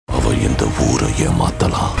இந்த ஊரை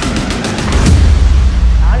ஏமாத்தலாம்.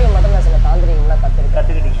 ஆடியோ மட்டும் நான் சில தாந்திரிகம்லாம்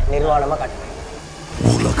கற்றுக்கிட்டீங்க, நிர்வாணமாக கட்டுறேன்.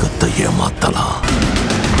 உலகத்தை ஏமாத்தலாம்,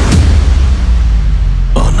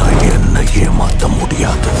 ஆனா என்ன ஏமாத்த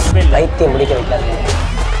முடியாது. வைத்தியம் முடிக்க வைக்காது.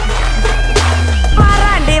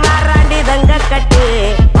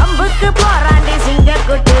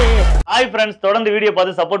 ஹாய் ஃப்ரெண்ட்ஸ், தொடர்ந்து வீடியோ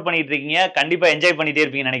பார்த்து சப்போர்ட் பண்ணிட்டு இருக்கீங்க. கண்டிப்பா என்ஜாய் பண்ணிட்டே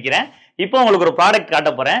இருப்பீங்கன்னு நினைக்கிறேன். இப்போ உங்களுக்கு ஒரு ப்ராடக்ட் காட்ட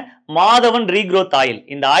போறேன். Madhavan regrowth oil.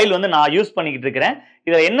 இந்த ஆயில் வந்து நான் யூஸ் பண்ணிக்கிட்டு இருக்கிறேன்.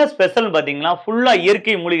 இதுல என்ன ஸ்பெஷல் பாத்தீங்கன்னா, ஃபுல்லா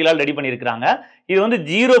இயற்கை மூலிகளால் ரெடி பண்ணியிருக்காங்க. இது வந்து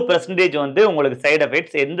 0% வந்து உங்களுக்கு சைடு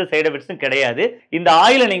எஃபெக்ட்ஸ், எந்த சைடு எஃபெக்ட்ஸும் கிடையாது. இந்த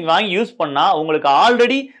ஆயிலை நீங்க வாங்கி யூஸ் பண்ணா உங்களுக்கு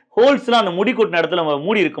ஆல்ரெடி ஹோல்ஸ்லாம், அந்த முடி கொட்டின இடத்துல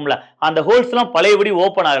மூடி இருக்கும்ல, அந்த ஹோல்ஸ்லாம் பழையபடி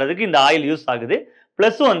ஓப்பன் ஆகிறதுக்கு இந்த ஆயில் யூஸ் ஆகுது.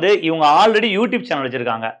 பிளஸ் வந்து இவங்க ஆல்ரெடி யூடியூப் சேனல்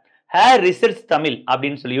வச்சிருக்காங்க, ஹேர் ரிசர்ச் தமிழ்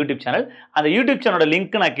அப்படின்னு சொல்லி யூடியூப் சேனல். அந்த யூடியூப் சேனலோட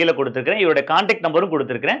லிங்க் நான் கீழே கொடுத்துருக்கேன், இவரோட கான்டாக்ட் நம்பரும்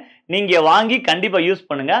கொடுத்துருக்கேன். நீங்க வாங்கி கண்டிப்பா யூஸ்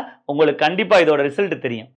பண்ணுங்க, உங்களுக்கு கண்டிப்பா இதோட ரிசல்ட்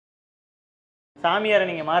தெரியும். சாமியாரை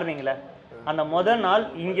நீங்க மாறுனீங்களே, அந்த முதல் நாள்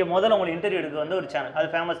இங்க முதல்ல உங்களுக்கு இன்டர்வியூ எடுக்க வந்து ஒரு சேனல், அது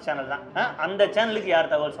ஃபேமஸ் சேனல் தான். அந்த சேனலுக்கு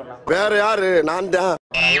யார் தகவல் சொன்னாங்க? வேற யாரு? நான் தான்.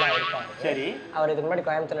 சரி, அவர் இதுக்கு முன்னாடி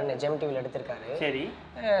கோயம்புத்தூர்ல ஜெம் டிவியில் எடுத்திருக்காரு. சரி,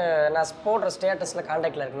 நான் போடுற ஸ்டேட்டஸ்ல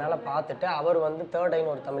கான்டாக்ட்ல இருக்கனால பார்த்துட்டு அவர் வந்து தேர்ட்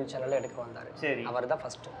ஐன்னு ஒரு தமிழ் சேனல் எடுக்க வந்தாரு. சரி, அவர் தான்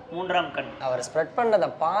ஃபர்ஸ்ட், மூன்றாம் கண். அவர் ஸ்ப்ரெட் பண்ணதை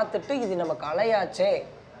பார்த்துட்டு இது நம்ம கலையாச்சே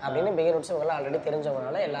அப்படின்னு பிகினர்ஸ் இவங்கெல்லாம் ஆல்ரெடி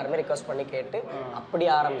தெரிஞ்சவங்கனால எல்லாருமே ரிக்வஸ்ட் பண்ணி கேட்டு அப்படி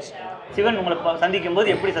ஆரம்பிச்சிட்டாங்க. சிவன் உங்களை சந்திக்கும்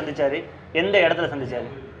போது எப்படி சந்திச்சாரு? எந்த இடத்துல சந்திச்சாரு?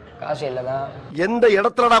 காசியில தான். எந்த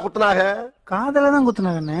இடத்துலடா குத்துனாங்க? காதல தான்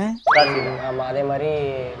குத்துனாங்கண்ணே. ஆமா, அதே மாதிரி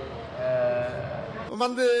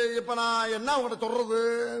வந்து இப்ப நான் என்ன உங்கள்கிட்ட சொல்றது,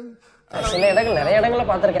 சில இடங்கள் நிறைய இடங்களை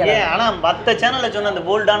பார்த்துருக்கேன். ஆனா மத்த சேனல்ல சொன்ன அந்த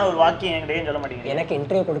போல்டான ஒரு வாக்கியம் என்கிட்ட சொல்ல மாட்டேங்குது. எனக்கு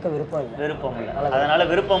இன்டர்வியூ கொடுக்க விருப்பம் இல்லை. விருப்பம் இல்லை, அதனால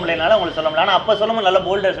விருப்பம் இல்லைனால உங்களுக்கு சொல்ல முடியல. ஆனா அப்ப சொல்லும்போது நல்ல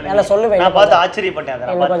போல்டா சொல்லி நான் சொல்லுவேன். நான் பார்த்து ஆச்சரியப்பட்டேன்.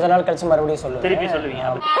 இன்னும் கொஞ்ச நாள் கழிச்சு மறுபடியும் சொல்லுவேன், திருப்பி சொல்லுவீங்க.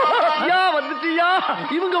 ஐயா வந்துட்டியா,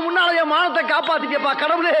 இவங்க முன்னால என் மானத்தை காப்பாத்திட்டியப்பா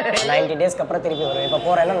கடவுளே. 90 டேஸ்க்கு அப்புறம் திருப்பி வருவேன். இப்ப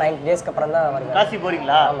போறேன்னா 90 டேஸ்க்கு அப்புறம் தான் வருவேன். காசி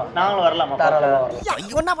போறீங்களா? நாங்களும் வரலாமா? தாராளமா வரலாம்.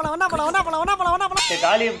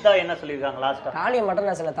 காளியப்தா என்ன சொல்லிருக்காங்க லாஸ்டா? காளியை மட்டும்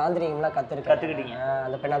நான் சில தாந்திரிகம்லாம் கத்துக்கிட்டீங்க.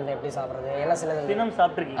 அந்த பெண்ணாந்தை எப்படி சாப்பிடுறது எல்லாம் சில தினம்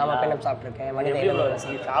சாப்பிட்டுருக்கீங்க? ஆமா, பெண்ணம் சாப்பிட்டுருக்கேன். மனித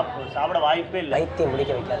சாப்பிட வாய்ப்பே இல்லை. வைத்தியம்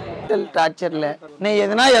முடிக்க வைக்காது. டார்ச்சர்ல நீ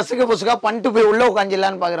எதனா எசுக்கு புசுக்கா பண்ணிட்டு போய் உள்ள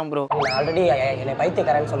உட்காந்துலான்னு பாக்குறேன் ப்ரோ. ஆல்ரெடி என்னை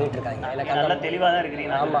பைத்தியக்காரன்னு சொல்லிட்டு இருக்காங்க. எனக்கு நல்லா தெளிவா தான்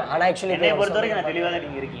இருக்கீங்க. ஆமா, ஆனா ஆக்சுவலி என்னை பொறுத்த வரைக்கும் நான் தெளிவா தான்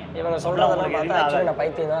நீங்க இருக்கீங்க. இவங்க சொல்றதெல்லாம் பார்த்தா ஆக்சுவலி நான்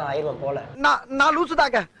பைத்தியம் தான் ஆயிரம் போல. நான்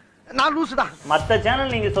லூசுதாங்க, நான் லூசுதான். மத்த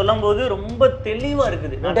சேனல் நீங்க சொல்லும்போது ரொம்ப தெளிவா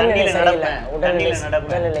இருக்குது. உடல்நிலை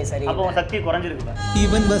சரி, அப்போ உங்க சக்தி குறைஞ்சிருக்கு.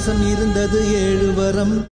 இவன் வசம் இருந்தது 7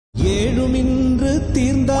 வரம், 7 இன்று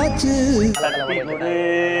தீர்ந்தாச்சு.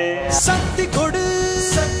 சக்தி கொடு,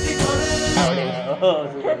 சக்தி கொடு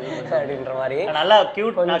அப்படின்ற மாதிரி. நல்லா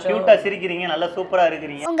கியூட்டா சிரிக்கிறீங்க, நல்லா சூப்பரா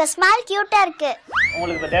இருக்கீங்க. உங்க ஸ்மைல் கியூட்டா இருக்கு.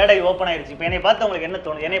 உங்களுக்கு இப்ப தேடை ஓபன் ஆயிருச்சு. இப்ப என்னை பார்த்து உங்களுக்கு என்ன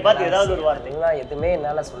தோணுது? என்னை பார்த்து ஏதாவது ஒரு வார்த்தை? எல்லாம் எதுவுமே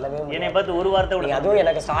என்னால சொல்லவே முடியல. என்னை பார்த்து ஒரு வார்த்தை கூட. அதுவும்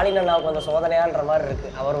எனக்கு ஸ்டாலின் அண்ணா கொஞ்சம் சோதனையான்ற மாதிரி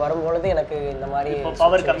இருக்கு. அவர் வரும்பொழுது எனக்கு இந்த மாதிரி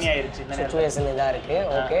பவர் கம்மியாயிருச்சு, சிச்சுவேஷன் இதா இருக்கு.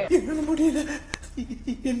 ஓகே,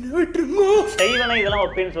 என்ன விட்டுருங்க. செய்வனை இதெல்லாம்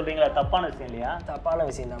ஒப்பேன்னு சொல்றீங்களா? தப்பான விஷயம் இல்லையா? தப்பான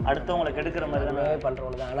விஷயம் தான். அடுத்தவங்களை கெடுக்கிற மாதிரி தானே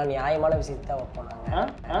பண்றவங்க தான். ஆனா நியாயமான விஷயத்தை தான் வைப்போம்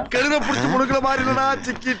நாங்க. கழுத புடிச்சு முடுக்குற மாதிரி இல்லடா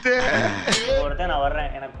சிக்கிட்டு. ஒருத்தன் நான்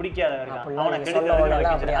வர்றேன், எனக்கு பிடிக்காத இருக்கான், அவனை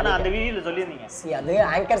கெடுக்கிறதுக்கு. ஆனா அந்த வீடியோல சொல்லிருந்தீங்க, அது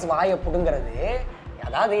ஆங்கர்ஸ் வாயை புடுங்கிறது.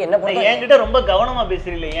 அதாவது என்ன பண்ண என்கிட்ட ரொம்ப கவனமா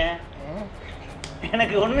பேசுறீங்க. ஏன்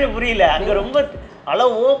எனக்கு ஒண்ணுமே புரியல. அங்க ரொம்ப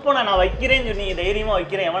அளவு ஓப்பனா நான் வைக்கிறேன்னு சொன்னீங்க, தைரியமா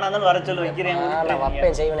வைக்கிறேன், எவனா இருந்தாலும் வர சொல்லி வைக்கிறேன். நான்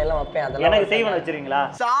வைப்பேன், செய்வன் எல்லாம் வைப்பேன். அதெல்லாம் எனக்கு செய்வன் வச்சிருக்கீங்களா?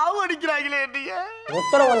 சாவு அடிக்கிறாங்களே நீங்க.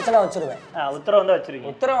 உத்தரவு வந்துச்சுன்னா வச்சிருவேன். உத்தரவு வந்தா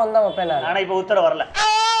வச்சிருக்கீங்க? உத்தரவு வந்தா வைப்பேன் நான். ஆனா இப்ப உத்தரவு வரல.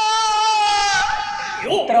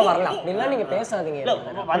 உத்தரவு வரல அப்படிலாம் நீங்க பேசாதீங்க.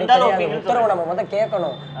 உத்தரவு நம்ம முதல்ல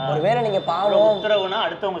கேட்கணும். ஒருவேளை நீங்க பாவம் உத்தரவுனா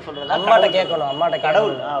அடுத்தவங்க சொல்றது அம்மாட்ட கேட்கணும். அம்மாட்ட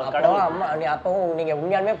கடவுள் அம்மா அப்பவும் நீங்க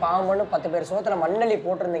உண்மையாலுமே பாவம் பண்ணு 10 பேர் சோத்துல மண்ணள்ளி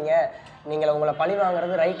போட்டிருந்தீங்க, நீங்க உங்களை பழி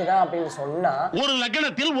வாங்குறது ரைட்டு தான் அப்படின்னு சொன்னா, ஒரு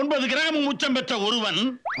லக்னத்தில் 9 கிராம் உச்சம் பெற்ற ஒருவன்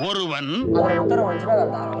அது உத்தரவு வந்துச்சுன்னா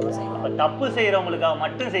நான் தாராளமா செய்வேன். தப்பு செய்யறவங்களுக்காக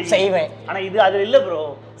மட்டும் செய்வேன். ஆனா இது அது இல்ல ப்ரோ.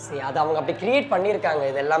 சரி, அது அவங்க அப்படி கிரியேட் பண்ணிருக்காங்க.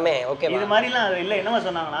 இது எல்லாமே ஓகே. இது மாதிரிலாம் அது இல்ல. என்னமா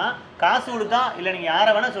சொன்னாங்கன்னா, காசு கொடுத்தா இல்ல நீங்க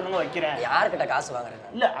யாரை வேணா சொல்லுங்க வைக்கிறேன். யார்கிட்ட காசு வாங்குறேன்?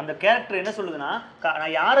 இல்ல, அந்த கேரக்டர் என்ன சொல்லுதுன்னா,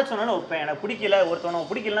 நான் யாரை சொன்னாலும் வைப்பேன், எனக்கு பிடிக்கல, ஒருத்தவனை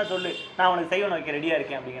பிடிக்கலன்னா சொல்லு, நான் அவனுக்கு செய்வன வைக்க ரெடியா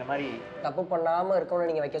இருக்கேன் அப்படிங்கிற மாதிரி. தப்பு பண்ணாம இருக்கணும்னு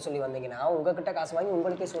நீங்க வைக்க சொல்லி வந்தீங்கன்னா உங்ககிட்ட காசு வாங்கி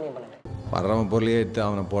உங்களுக்கே சூனியம் பண்ணுங்க. வர்றவன் பொருளையே எடுத்து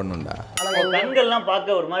அவனை போடணும்டா. ஆனா கண்கள்லாம்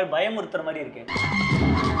பார்க்க ஒரு மாதிரி பயமுறுத்துற மாதிரி இருக்கு.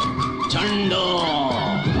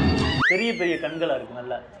 பெரிய பெரிய கண்களா இருக்கு.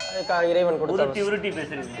 நல்லா இறைவன் கொடுத்த உருட்டி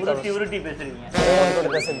பேசுறீங்க. இறைவன்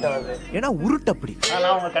கொடுத்த சித்தம் அது. ஏன்னா உருட்டு அப்படி.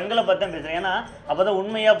 நான் உங்க கண்களை பார்த்து தான் பேசுறேன். ஏன்னா அப்பதான்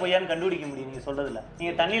உண்மையா பொய்யான்னு கண்டுபிடிக்க முடியும் நீங்க சொல்றதுல.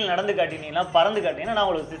 நீங்க தண்ணியில் நடந்து காட்டினீங்கன்னா, பறந்து காட்டினீங்கன்னா நான்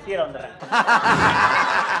உங்களுக்கு சிசியரா வந்துடுறேன்.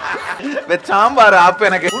 சாம்பார் ஆப்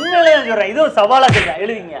எனக்கு உண்மையிலே சொல்றேன். இது ஒரு சவாலா சொல்றேன்,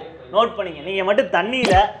 எழுதிங்க, நோட் பண்ணிங்க. நீங்க மட்டும்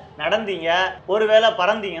தண்ணியில நடந்தீங்க ஒருவேளை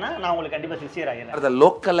பறந்தீங்கன்னா நான் உங்களுக்கு கண்டிப்பா சின்சியர் ஆகிறேன். The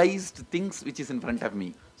localized things which is in front of me,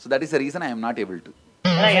 so that is the reason I am not able to.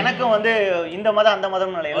 எனக்கும் வந்து இந்த மதம் அந்த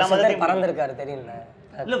மதம் எல்லா மதத்தையும் பறந்துருக்காரு தெரியல.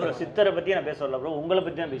 இல்ல ப்ரோ, சித்தரை பத்தி நான் பேச வரல ப்ரோ, உங்களை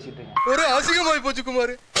பத்தி தான் பேசிட்டு இருக்கேன். ஒரு அசிங்கமாய் போச்சு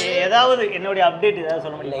குமார். ஏதாவது என்னுடைய அப்டேட் ஏதாவது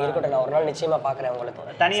சொல்ல முடியல? இருக்கட்டும், நான் ஒரு நாள் நிச்சயமா பாக்குறேன்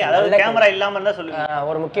உங்களுக்கு தனியா, அதாவது கேமரா இல்லாம இருந்தா சொல்லுங்க.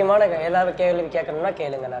 ஒரு முக்கியமான ஏதாவது கேள்வி கேட்கணும்னா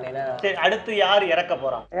கேளுங்க. நான் சரி, அடுத்து யார் இறக்க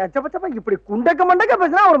போறான்? இப்படி குண்டக்க மண்டக்க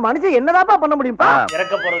பேசினா ஒரு மனுஷன் என்னதாப்பா பண்ண முடியும்பா?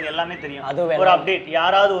 இறக்க போறது எல்லாமே தெரியும். ஒரு அப்டேட்,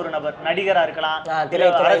 யாராவது ஒரு நபர், நடிகரா இருக்கலாம்,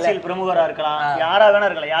 அரசியல் பிரமுகரா இருக்கலாம், யாரா வேணா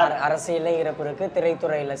இருக்கலாம். யார் அரசியல்ல இறப்பு இருக்கு,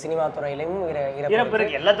 திரைத்துறையில சினிமா துறையிலும் இறப்பு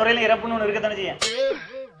இருக்கு. எல்லா துறையிலும் இறப்புன்னு ஒண்ணு இருக்கத்தானே செய்யும்.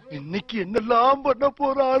 இன்னைக்கு என்னெல்லாம் பண்ண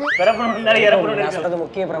போறானோ. சொல்றது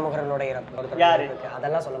முக்கிய பிரமுகர்களோட இறப்பு யாரு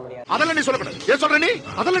அதெல்லாம் சொல்ல முடியாது. அதெல்லாம் நீ சொல்லக்கூடாது. ஏன் சொல்ற நீ?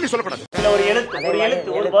 அதெல்லாம் நீ சொல்லக்கூடாது. ஒரு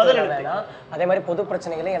எழுத்து ஒரு பதில் எழுத்து. அதே மாதிரி பொது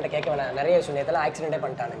பிரச்சனைகளை என்கிட்ட கேட்க வேணாம். நிறைய விஷயத்துல ஆக்சிடென்டே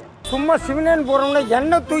பண்ணிட்டானுங்க. சும்மா சிவனேன் போறவங்க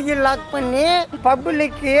என்ன தூக்கி லாக் பண்ணி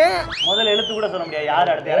பப்ளிக்கு முதல் எழுத்து கூட சொல்ல முடியாது.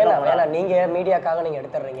 யார் அடுத்து இறக்க போறா? நீங்க மீடியாக்காக நீங்க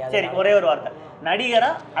எடுத்துறீங்க. சரி, ஒரே ஒரு வார்த்தை,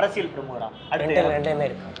 நடிகரா அரசியல் பிரமுகரா? அடுத்து ரெண்டுமே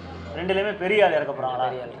இருக்கு. ரெண்டுலயுமே பெரிய ஆள் இறக்க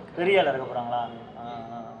போறாங்களா? பெரிய ஆள் இறக்க போறாங்களா?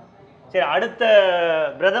 சரி, அடுத்த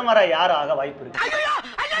பிரதமரா யார் ஆக வாய்ப்பு இருக்கு?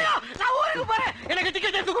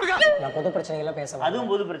 நான் பொது பிரச்சனைகளை பேச, அதுவும்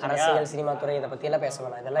பொது பிரச்சனை, அரசியல் சினிமா துறை இதை பத்தி எல்லாம் பேச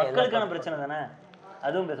வேணாம். இதெல்லாம் மக்களுக்கான பிரச்சனை தானே,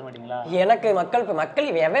 அதுவும் பேச மாட்டீங்களா? எனக்கு மக்கள்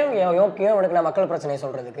எவன் யோக்கியம் உனக்கு நான் மக்கள் பிரச்சனையை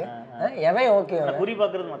சொல்றதுக்கு? எவன் யோக்கியம்? குறி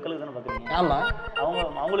பாக்குறது மக்களுக்கு தானே பாக்குறீங்க. ஆமா,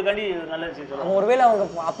 அவங்களுக்காண்டி நல்ல விஷயம் சொல்லுவாங்க. ஒருவேளை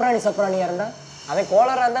அவங்க அப்ராணி சப்ராணியா இருந்தா, அவன்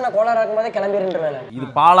கோளாரா இருந்தா நான் கோளாரா இருக்கும் போதே கிளம்பிடுவேன். இது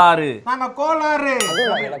பாலாறு, நாங்க கோளாறு.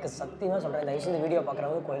 அதுவும் எனக்கு சத்தியமா சொல்றேன், தயவு செஞ்சு வீடியோ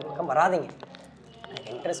பாக்குறவங்க கோயில் பக்கம் வராதீங்க.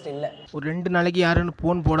 எனக்கு இன்ட்ரெஸ்ட் இல்ல. ஒரு 2 நாளைக்கு யாருன்னு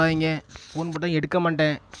ஃபோன் போடாதீங்க. ஃபோன் போட்டால் எடுக்க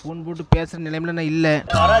மாட்டேன். ஃபோன் போட்டு பேசுற நிலைமையில நான் இல்லை.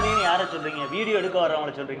 வராதீங்கன்னு யாரை சொல்றீங்க? வீடியோ எடுக்க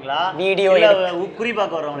வரவங்களை சொல்றீங்களா? வீடியோ குறி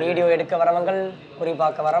பார்க்க வரவங்க? வீடியோ எடுக்க வரவங்க, குறி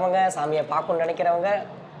பார்க்க வரவங்க, சாமியை பார்க்கணும்னு நினைக்கிறவங்க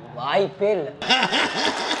வாய்ப்பே இல்லை.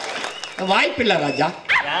 வாய்ப்பு இல்ல ராஜா.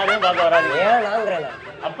 யாரும் பார்க்க வராதீங்க. ஏன் நாங்கிறேன்.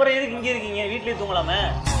 அப்புறம் எதுக்கு இங்கே இருக்கீங்க? வீட்லயே தூங்கலாமே.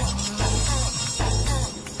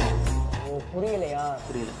 புரியலையா?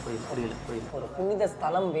 புரியல. ஒரு புனித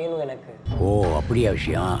ஸ்தலம் வேணும் எனக்கு. ஓ, அப்படியா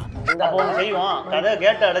விஷயம்? அப்போ ஒன்று செய்வோம், கதை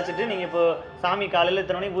கேட்டு அடைச்சிட்டு நீங்க இப்போ சாமி காலையில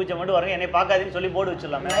இத்தனை மணிக்கு பூஜை மட்டும் வரங்க, என்னை பார்க்காதீங்கன்னு சொல்லி போர்டு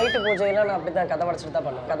வச்சிடலாமே. நைட்டு பூஜையெல்லாம் நான் அப்படித்தான் கதை வடிச்சுட்டு தான்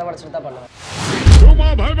பண்ணுவேன்.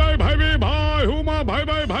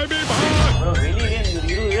 ப்ரோ, வெளியிலே எனக்கு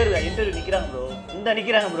 20 பேர் இன்டர்வியூ நிக்கிறாங்க ப்ரோ.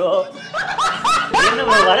 நிக்கிறாங்க ப்ரோ. என்ன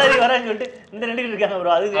ப்ரோ வரான்னு சொல்லிட்டு இந்த நின்றுட்டு இருக்காங்க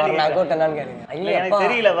ப்ரோ. அது எனக்கு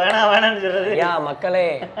தெரியல, வேணாம்னு சொல்றது. மக்களே,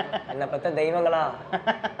 என்ன பத்த தெய்வங்களா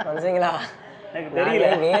மனுஷங்களா, எனக்கு தெரியல.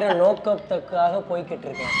 வேற நோக்கத்துக்காக போய்கிட்டு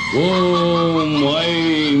இருக்கேன்.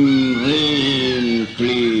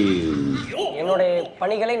 என்னுடைய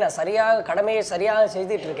பணிகளை நான் கடமையை சரியாக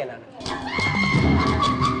செய்துட்டு இருக்கேன். நான்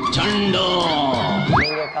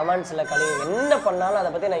நீங்க கமெண்ட்ஸ்ல என்ன பண்ணாலும் அதை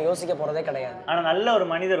பத்தி நான் யோசிக்க போறதே கிடையாது. ஆனா நல்ல ஒரு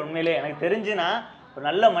மனிதர், உண்மையிலே எனக்கு தெரிஞ்சுனா ஒரு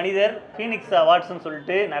நல்ல மனிதர். ஃபீனிக்ஸ் அவார்ட்ஸ்னு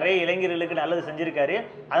சொல்லிட்டு நிறைய இளைஞர்களுக்கு நல்லது செஞ்சிருக்காரு.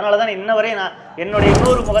 அதனால தான் இன்ன வரை நான் என்னுடைய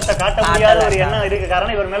இன்னொரு முகத்தை காட்ட முடியாத ஒரு எண்ணம் இருக்கு.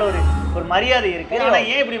 காரணம் இவர் மேல ஒரு மரியாதை இருக்கு. ஆனா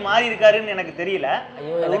ஏன் இப்படி மாறி இருக்காருன்னு எனக்கு தெரியல.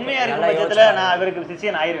 உண்மையா இருக்கும் பட்சத்துல நான் இவருக்கு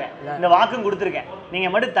சிஷியன் ஆயிடுவேன். இந்த வாக்கும் கொடுத்துருக்கேன். நீங்க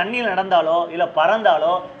மட்டும் தண்ணியில் நடந்தாலோ இல்ல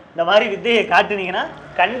பறந்தாலோ இந்த மாதிரி வித்தையை காட்டுனீங்கன்னா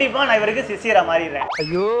கண்டிப்பா நான் இவருக்கு சிஷியரா மாறிடுறேன்.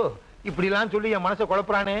 ஐயோ, இப்படி எல்லாம் சொல்லி என் மனசை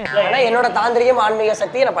குழப்பறானே. என்னோட தாந்திரிகம் ஆன்மீக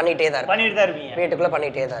சக்தியை நான் பண்ணிட்டே தான் இருப்பீங்க. வீட்டுக்குள்ள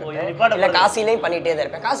பண்ணிட்டே தான் இருப்பேன். இல்ல காசிலையும் பண்ணிட்டே தான்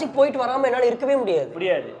இருப்பேன். காசி போயிட்டு வராம என்னால இருக்கவே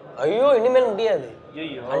முடியாது. ஐயோ, இனிமேல் முடியாது.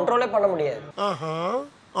 கண்ட்ரோலே பண்ண முடியாது.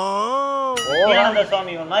 கலையானந்த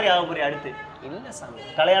சுவாமி மாதிரி ஆகக்கூடிய அடுத்து இல்ல சாமி,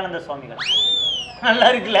 கலையானந்த சுவாமிகள் நல்லா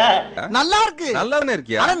இருக்குல்ல? நல்லா இருக்கு. நல்லாவே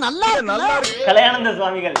இருக்கியா? நல்லா இருக்கு. கலையானந்த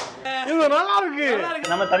சுவாமிகள் இது நல்லா இருக்கு.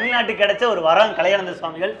 நம்ம தமிழ்நாட்டுக்கு கிடைச்ச ஒரு வரம் கலையானந்த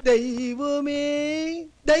சுவாமிகள். தெய்வமே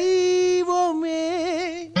தெய்வமே.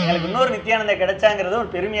 எனக்கு இன்னொரு நித்யானந்த கிடைச்சாங்கிறது ஒரு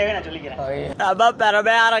பெருமையாவே நான் சொல்லிக்கிறேன்.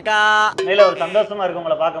 ஒரு சந்தோஷமா இருக்கும்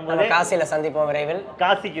உங்களை பார்க்கும்போது. காசியில சந்திப்போம் விரைவில்.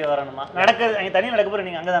 காசிக்கு வரணுமா? தனியா நடக்க போற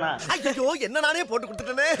நீங்க அங்கதானா? ஐயோ, என்ன நானே போட்டு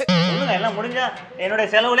கொடுத்துட்டேனே. சொல்லுங்க, எல்லாம் முடிஞ்சா என்னுடைய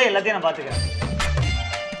செலவுல எல்லாத்தையும் நான் பாத்துக்கிறேன்.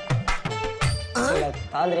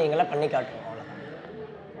 தாந்திரிகங்களை பண்ணி காட்டுவோம்.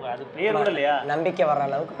 அது பேர் கூட இல்லையா? நம்பிக்கை வர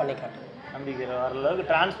அளவுக்கு பண்ணி காட்டுவோம். நம்பிக்கை வர அளவுக்கு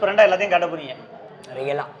டிரான்ஸ்பரண்டா எல்லாத்தையும் காட்ட போறீங்க.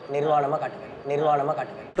 ரியலா நிர்வாணமா காட்டுவேன். நிர்வாணமா?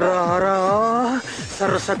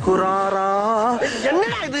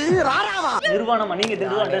 நீங்க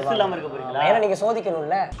ட்ரெஸ் இல்லாம இருக்க போறீங்களா? ஏன்னா நீங்க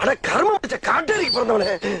சோதிக்கணும்ல. அட கர்மம் பிடிச்ச காட்டேரிக்கு பிறந்தவனே.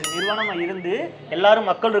 நிர்வாணமா இருந்து எல்லாரும்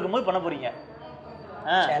மக்கள் இருக்கும்போது பண்ண போறீங்க.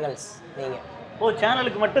 சேனல்ஸ் நீங்க. ஓ,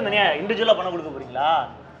 சேனலுக்கு மட்டும் தனியா இண்டிவிஜுவலா பண்ண கொடுக்க போறீங்களா?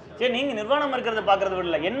 சரி, நீங்க நிர்வாணமா இருக்கிறத பாக்குறத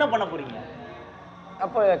விடல, என்ன பண்ண போறீங்க?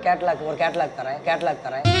 அப்போ கேட்டலாக் தரேன்.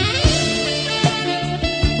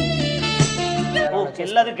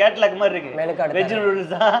 எல்லாத்துக்கும் கேட்லாக் மாதிரி இருக்கு. Menu card வெஜ்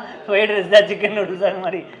நூடுல்ஸா, ஃப்ரைட் ரைஸா, சிக்கன் நூடுல்ஸா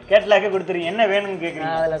மாதிரி கேட்லாக்கே கொடுத்துறீங்க. என்ன வேணும்னு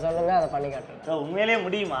கேக்குறீங்க. அதுல சொல்லுங்க, அதை பண்ணி காட்டுறேன். உண்மையிலேயே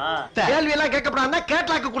முடியுமா? கேள்வி எல்லாம் கேட்கப்படாதுன்னா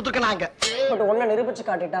கேட்லாக்கு கொடுத்துருக்காங்க. பட் ஒன்றை நிரூபிச்சு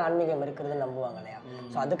காட்டிட்டா ஆன்மீகம் இருக்கிறதுன்னு நம்புவாங்க இல்லையா?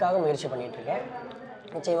 ஸோ அதுக்காக முயற்சி பண்ணிட்டு இருக்கேன்.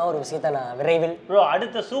 நிச்சயமா ஒரு விஷயத்தை நான் விரைவில். ப்ரோ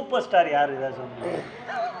அடுத்த சூப்பர் ஸ்டார் யாரு ஏதாவது சொல்லுங்க.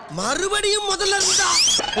 மறுபடியும் முதல்ல இருந்தா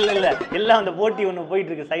இல்ல எல்லாம் அந்த போட்டி ஒன்று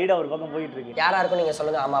போயிட்டு இருக்கு, சைடா ஒரு பக்கம் போயிட்டு இருக்கு. யாரா இருக்கும் நீங்க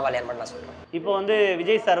சொல்லுங்க. ஆமா வாலியான் பண்ண சொல்றேன். இப்போ வந்து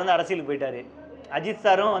விஜய் சார் வந்து அரசியலுக்கு போயிட்டாரு. அஜித்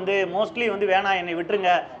சாரும் வந்து மோஸ்ட்லி வந்து வேணாம் என்னை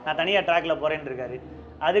விட்டுருங்க, நான் தனியாக ட்ராக்ல போறேன்னு இருக்காரு.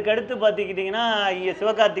 அதுக்கடுத்து பார்த்துக்கிட்டிங்கன்னா இங்கே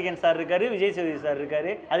சிவகார்த்திகேயன் சார் இருக்காரு, விஜய் சேதுபதி சார்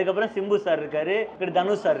இருக்காரு, அதுக்கப்புறம் சிம்பு சார் இருக்காரு, இப்படி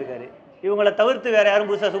தனுஷ் சார் இருக்காரு. இவங்களை தவிர்த்து வேற யாரும்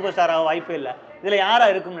புதுசாக சூப்பர் ஸ்டார் ஆக வாய்ப்பே இல்லை. இதில் யாரா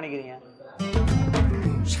இருக்கும்னு நினைக்கிறீங்க?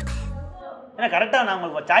 ஏன்னா கரெக்டாக நான்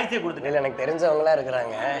உங்களுக்கு சாய்ஸே கொடுத்துட்டேன். எனக்கு தெரிஞ்சவங்களா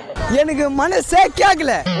இருக்கிறாங்க. எனக்கு மனசே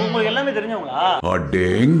கேட்கல. உங்களுக்கு எல்லாமே தெரிஞ்சவங்களா?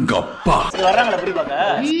 அடேங்கப்பா. வர்றாங்களா எப்படி பார்க்க?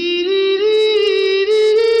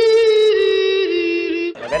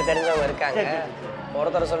 சில பேர் தெரிஞ்சவங்க இருக்காங்க.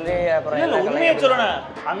 ஒருத்தர் சொல்லி அப்புறம் உண்மையை சொல்லணும்.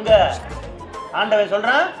 அங்க ஆண்டவன்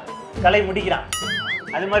சொல்றான், கலை முடிக்கிறான்,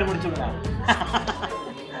 அது மாதிரி முடிச்சுடுங்க.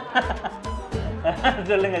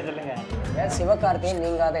 சொல்லுங்க சொல்லுங்க. சிவகார்த்திகேயன்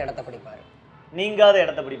நீங்காத இடத்தை பிடிப்பாரு. நீங்காத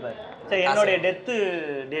இடத்தை பிடிப்பாரு. சரி, என்னுடைய டெத்து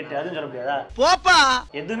டேட் அதுவும் சொல்ல முடியாதா? போப்பா.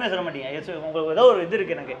 எதுவுமே சொல்ல மாட்டீங்க. உங்களுக்கு ஏதோ ஒரு இது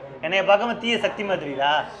இருக்கு. எனக்கு என்னைய பார்க்காம தீய சக்தி மாதிரி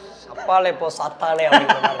தெரியுதா? அப்பாலே போ சாத்தானே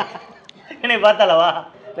அப்படிங்கிற மாதிரி. என்னைய பார்த்தாலவா?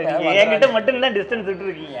 என்கிட்ட மட்டும் தான் டிஸ்டன்ஸ் விட்டு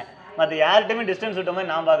இருக்கீங்க, மற்ற யார்கிட்டயுமே டிஸ்டன்ஸ் விட்ட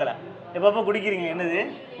மாதிரி நான் பார்க்கல. எப்பப்போ குடிக்கிறீங்க? என்னது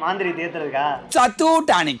மாந்திரி தேத்துறதுக்கா? சத்து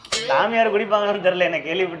டானிக். சாமியார் குடிப்பாங்கன்னு தெரியல, எனக்கு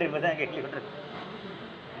கேள்விப்பட்டு இப்பதான் கேள்விப்பட்டிருக்கேன்.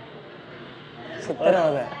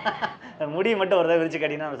 முடி மட்டும் ஒரு தடவை விரிச்சு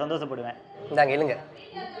காட்டினா நான் சந்தோஷப்படுவேன். இந்தாங்க இழுங்க.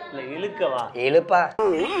 இல்ல இழுக்கவா? இழுப்பா.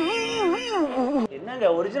 என்னங்க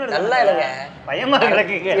ஒரிஜினல் நல்லா இழுங்க. பயமா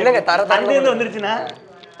கிடக்குங்க. இல்லங்க தர தண்ணி இருந்து வந்துருச்சுனா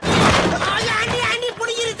ஆண்டி ஆண்டி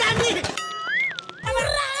புடிக்கிற தாண்டி.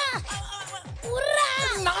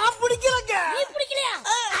 நான் புடிக்கலங்க. நீ புடிக்கலையா?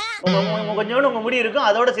 கொஞ்சோண்டு உங்க முடி இருக்கும்,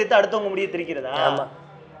 அதோட சேர்த்து அடுத்தவங்க முடியை திரிக்கிறதா? ஆமா.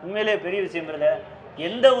 உண்மையிலே பெரிய விஷயம் இல்ல.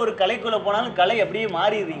 எந்த ஒரு கலைக்குள்ள போனாலும் கலை அப்படியே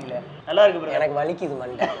மாறிடுறீங்களே. நல்லா இருக்கு ப்ரோ. எனக்கு வலிக்குது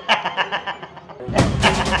மண்டை.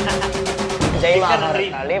 ஜெய்மா காளி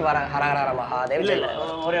ஹரஹர மகாதேவ். இல்ல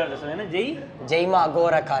ஒரே ஒரு சொல்லுங்க. ஜெய்மா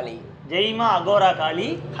அகோர காளி. ஜெய்மா அகோரா காளி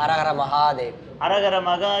ஹரஹர மகாதேவ். ஹரஹர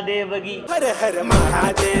மகாதேவகி. ஹரஹர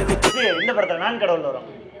மகாதேவகி. இந்த படத்துல நான் கடவுள் வரும்.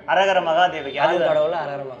 ஹரஹர மகாதேவகி. அது கடவுள்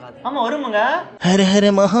ஹரஹர மகாதேவ். ஆமா வருமுங்க. ஹரஹர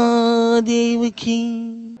மகாதேவகி.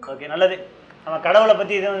 ஓகே நல்லது. நம்ம கடவுளை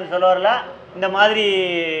பத்தி எதுவும் சொல்ல வரல. இந்த மாதிரி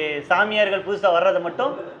சாமியார்கள் புதுசாக வர்றதை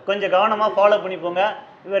மட்டும் கொஞ்சம் கவனமாக ஃபாலோ பண்ணி போங்க.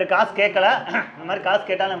 இவர் காசு கேட்கல, இந்த மாதிரி காசு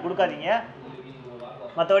கேட்டாலும் நம்ம கொடுக்காதீங்க.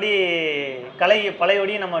 மற்றபடி கலை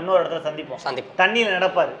பழையபடியும் நம்ம இன்னொரு இடத்துல சந்திப்போம். சந்திப்போம். தண்ணியில்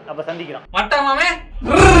நடப்பார், அப்போ சந்திக்கிறோம். மட்டமாவே